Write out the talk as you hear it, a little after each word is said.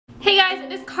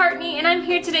It's Cartney and I'm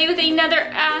here today with another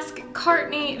Ask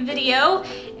Cartney video,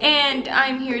 and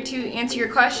I'm here to answer your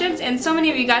questions, and so many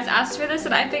of you guys asked for this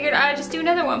that I figured I'd just do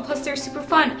another one, plus they're super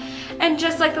fun. And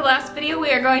just like the last video,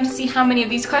 we are going to see how many of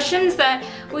these questions that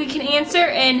we can answer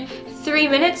in 3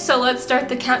 minutes, so let's start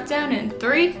the countdown in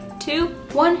 3, 2,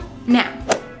 1, now.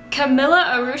 Camilla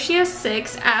Arushia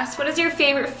 6 asked, what is your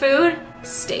favorite food?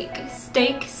 Steak.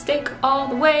 Steak, steak all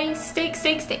the way. Steak,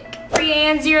 steak, steak.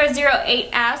 Brianne008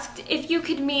 asked, if you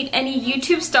could meet any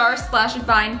YouTube star /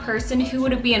 Vine person, who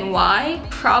would it be and why?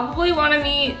 Probably want to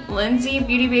meet Lindsay,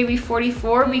 Beauty Baby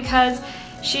 44, because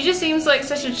she just seems like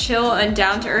such a chill and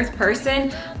down-to-earth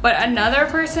person. But another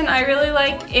person I really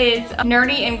like is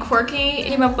Nerdy and Quirky.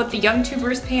 Came up with the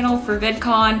YouTubers panel for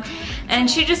VidCon,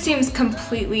 and she just seems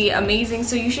completely amazing,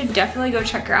 so you should definitely go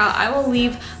check her out. I will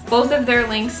leave both of their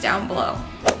links down below.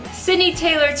 Sydney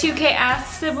Taylor 2K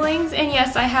asked, siblings, and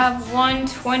yes, I have one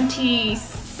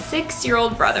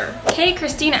 26-year-old brother. Kay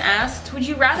Christina asked, would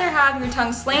you rather have your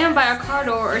tongue slammed by a car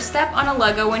door or step on a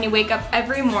Lego when you wake up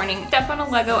every morning? Step on a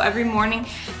Lego every morning,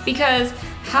 because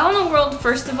how in the world,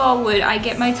 first of all, would I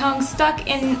get my tongue stuck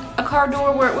in a car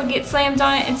door where it would get slammed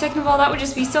on it? And second of all, that would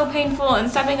just be so painful,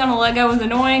 and stepping on a Lego is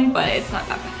annoying, but it's not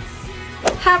that bad.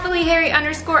 Happily Harry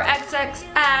 _XX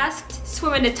asked,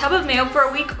 swim in a tub of mayo for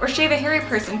a week or shave a hairy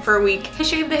person for a week? I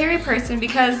shave the hairy person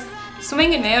because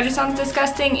swimming in mayo just sounds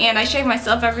disgusting, and I shave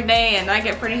myself every day and I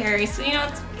get pretty hairy, so you know,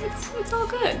 it's all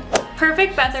good.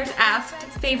 Perfect Bethers asked,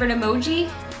 favorite emoji?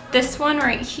 This one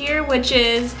right here, which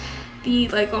is the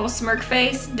like little smirk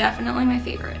face, definitely my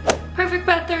favorite. Perfect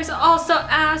Bethers also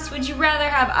asked, would you rather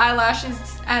have eyelashes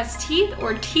as teeth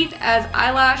or teeth as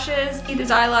eyelashes? Teeth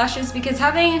as eyelashes, because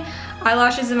having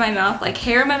eyelashes in my mouth, like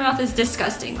hair in my mouth, is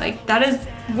disgusting. Like that is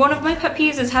one of my pet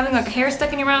peeves, is having like hair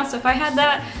stuck in your mouth. So if I had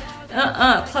that,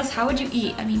 plus how would you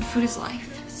eat? I mean, food is life,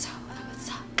 so that would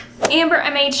suck. Amber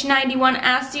MH91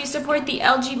 asked, do you support the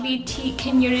LGBT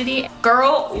community?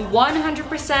 Girl,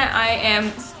 100%. I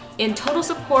am in total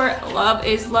support. Love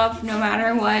is love no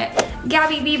matter what.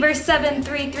 Gabby Bieber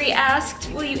 733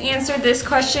 asked, will you answer this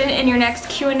question in your next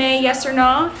Q&A, yes or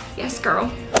no? Yes,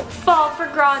 girl. Fall for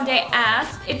Grande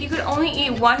asked, if you could only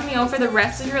eat one meal for the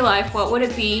rest of your life, what would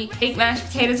it be? Baked mashed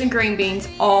potatoes and green beans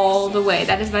all the way.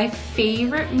 That is my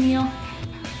favorite meal.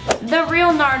 The Real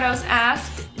Nardos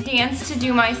asked, dance to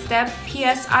Do My Step,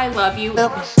 P.S. I love you.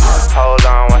 Hold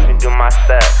on, watch me do my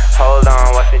step. Hold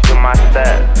on, watch me do my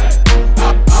step.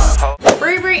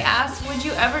 Brie asked, would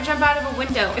you ever jump out of a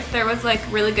window if there was like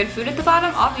really good food at the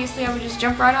bottom? Obviously, I would just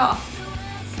jump right off,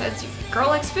 because your girl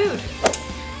likes food.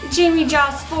 Jamie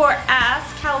Joss 4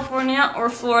 asked, California or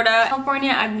Florida?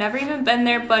 California, I've never even been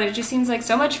there, but it just seems like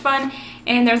so much fun,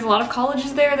 and there's a lot of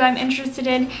colleges there that I'm interested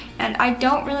in, and I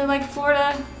don't really like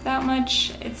Florida that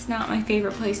much. It's not my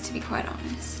favorite place, to be quite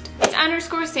honest. It's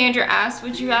 _Sandra asked,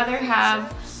 would you rather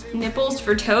have nipples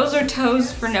for toes or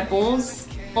toes for nipples?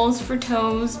 Nipples for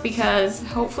toes, because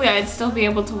hopefully I'd still be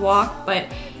able to walk, but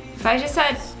if I just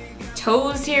had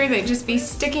toes here, they'd just be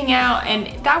sticking out, and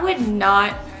that would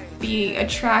not be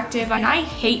attractive, and I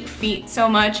hate feet so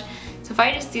much, so if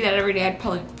I just see that every day, I'd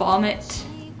probably vomit.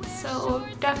 So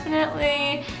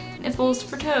definitely nipples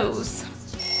for toes.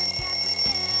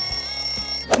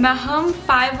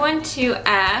 Mahum512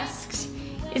 asked,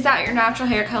 is that your natural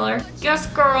hair color? Yes,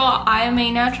 girl, I am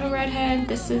a natural redhead.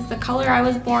 This is the color I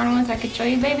was born with. I could show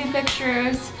you baby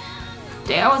pictures. The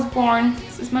day I was born,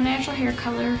 this is my natural hair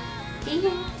color.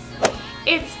 Yeah.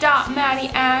 It's Maddie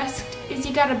asked, is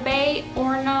you got a bae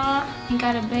or not? You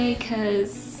got a bae,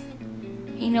 cause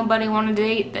ain't nobody wanna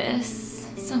date this,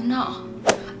 so no.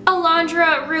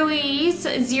 Alondra Ruiz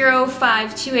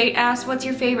 0528 asked, what's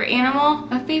your favorite animal?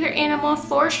 My favorite animal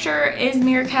for sure is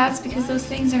meerkats, because those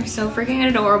things are so freaking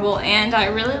adorable, and I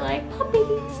really like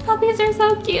puppies. Puppies are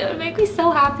so cute, it make me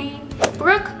so happy.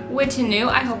 Brooke Wittenu,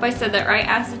 I hope I said that right,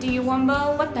 asked, do you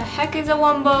wumbo? What the heck is a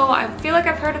wumbo? I feel like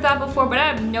I've heard of that before, but I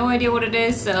have no idea what it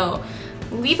is, so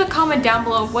leave a comment down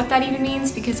below of what that even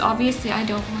means, because obviously I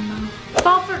don't know.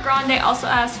 Fall for Grande also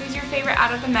asked, who's your favorite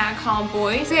out of the MagCon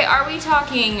boys? Okay, are we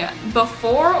talking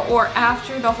before or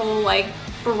after the whole like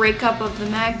breakup of the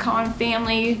MagCon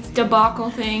family debacle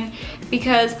thing?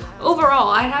 Because overall,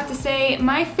 I'd have to say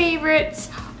my favorites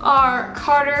are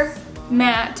Carter,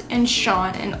 Matt, and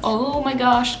Sean. And oh my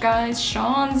gosh, guys,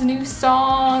 Sean's new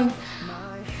song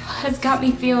has got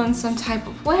me feeling some type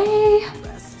of way.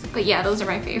 But yeah, those are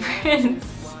my favorites.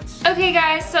 Okay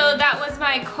guys, so that was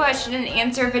my question and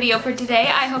answer video for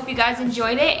today. I hope you guys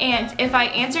enjoyed it, and if I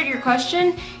answered your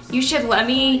question, you should let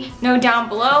me know down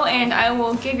below, and I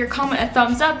will give your comment a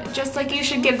thumbs up, just like you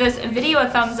should give this video a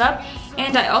thumbs up.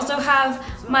 And I also have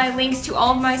my links to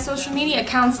all of my social media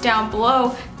accounts down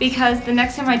below, because the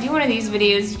next time I do one of these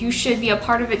videos, you should be a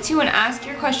part of it too and ask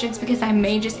your questions, because I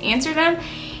may just answer them.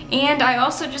 And I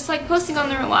also just like posting on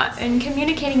there a lot and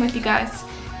communicating with you guys.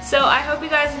 So I hope you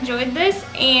guys enjoyed this,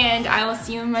 and I will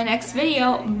see you in my next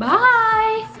video.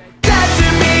 Bye!